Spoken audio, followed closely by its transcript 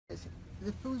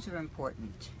the foods are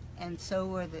important, and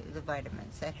so are the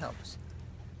vitamins. That helps.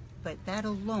 But that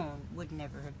alone would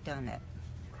never have done it.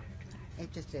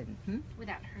 It just didn't.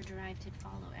 Without her drive to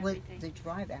follow With everything. the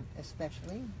drive,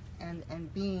 especially,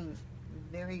 and being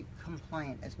very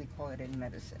compliant, as we call it in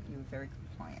medicine. You were very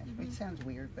compliant. It sounds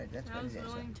weird, but that's what it is. I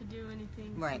was willing to do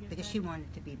anything. Right, because she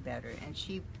wanted to be better, and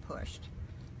she pushed.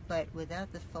 But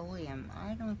without the folium,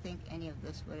 I don't think any of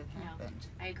this would have happened.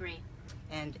 No, I agree.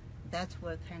 And that's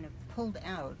what kind of pulled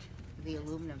out the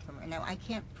aluminum from her. Now, I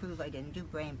can't prove, I didn't do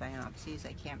brain biopsies,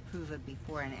 I can't prove it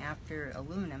before and after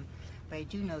aluminum, but I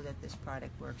do know that this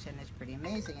product works, and it's pretty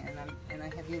amazing, and I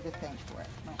have you to thank for it.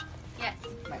 Yes.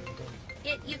 Right.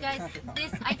 You guys,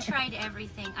 I tried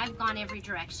everything. I've gone every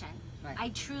direction. Right. I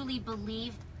truly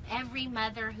believe every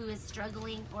mother who is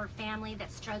struggling or family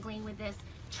that's struggling with this,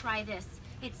 try this.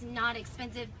 It's not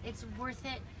expensive. It's worth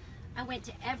it. I went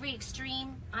to every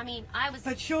extreme. I mean,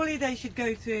 But surely they should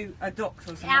go to a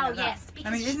doctor or something Oh, like that. yes. I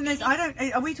mean, isn't this?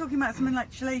 Are we talking about something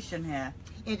like chelation here?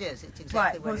 It is. It's exactly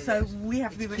Right. what Well, it so is. we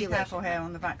have to be It's really chelation. careful here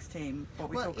on the Vax team what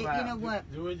we talk about. You know what?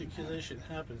 The way the chelation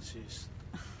happens is,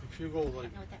 if you go like... I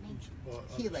don't know what that means.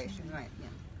 Chelation, right, yeah.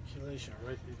 Chelation,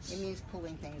 right? It's, It means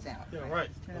pulling things out. yeah, right.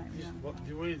 But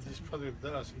the way this product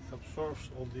does, it absorbs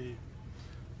all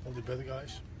the bad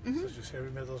guys, such as heavy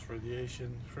metals,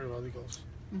 radiation, free radicals.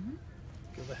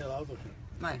 Get the hell out of here.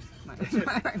 Right.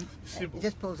 Simple. It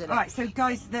just pulls it All out. right, so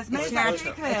guys, let's make It's that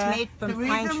natural. clear. It's made from the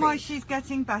pine reason why trees. she's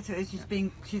getting better is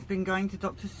she's been going to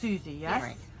Dr. Susie, yes?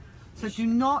 Right. So do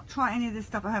not try any of this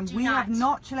stuff at home. We have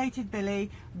not chelated Billy,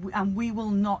 and we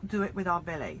will not do it with our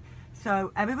Billy.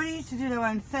 So everybody needs to do their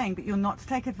own thing, but you're not to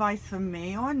take advice from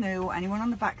me or Anu or anyone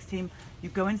on the Vax team. You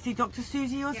go and see Dr.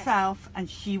 Susie yourself, and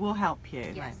she will help you.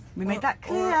 Yes. We made that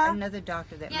clear. Or another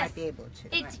doctor that Yes. might be able to.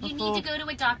 Right. You need to go to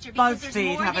a doctor because there's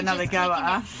BuzzFeed more have than another just go taking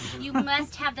at this. us. You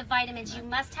must have the vitamins. You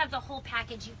must have the whole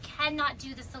package. You cannot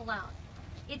do this alone.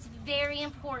 It's very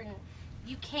important.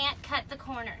 You can't cut the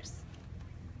corners.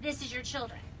 This is your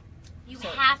children. You So,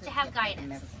 have it's to a have different guidance.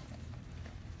 medical thing.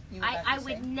 You were about I to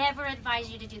would say? never advise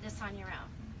you to do this on your own.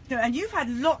 No, and you've had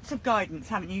lots of guidance,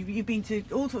 haven't you? You've been to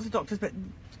all sorts of doctors, but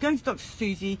going to Dr.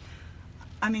 Susie,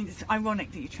 I mean, it's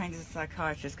ironic that you trained as a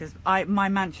psychiatrist, because my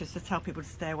mantra is to tell people to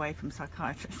stay away from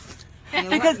psychiatrists You know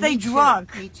because what? they Me too.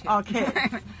 drug Me too. our kids.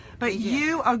 But Me too.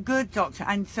 you are a good doctor,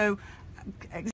 and so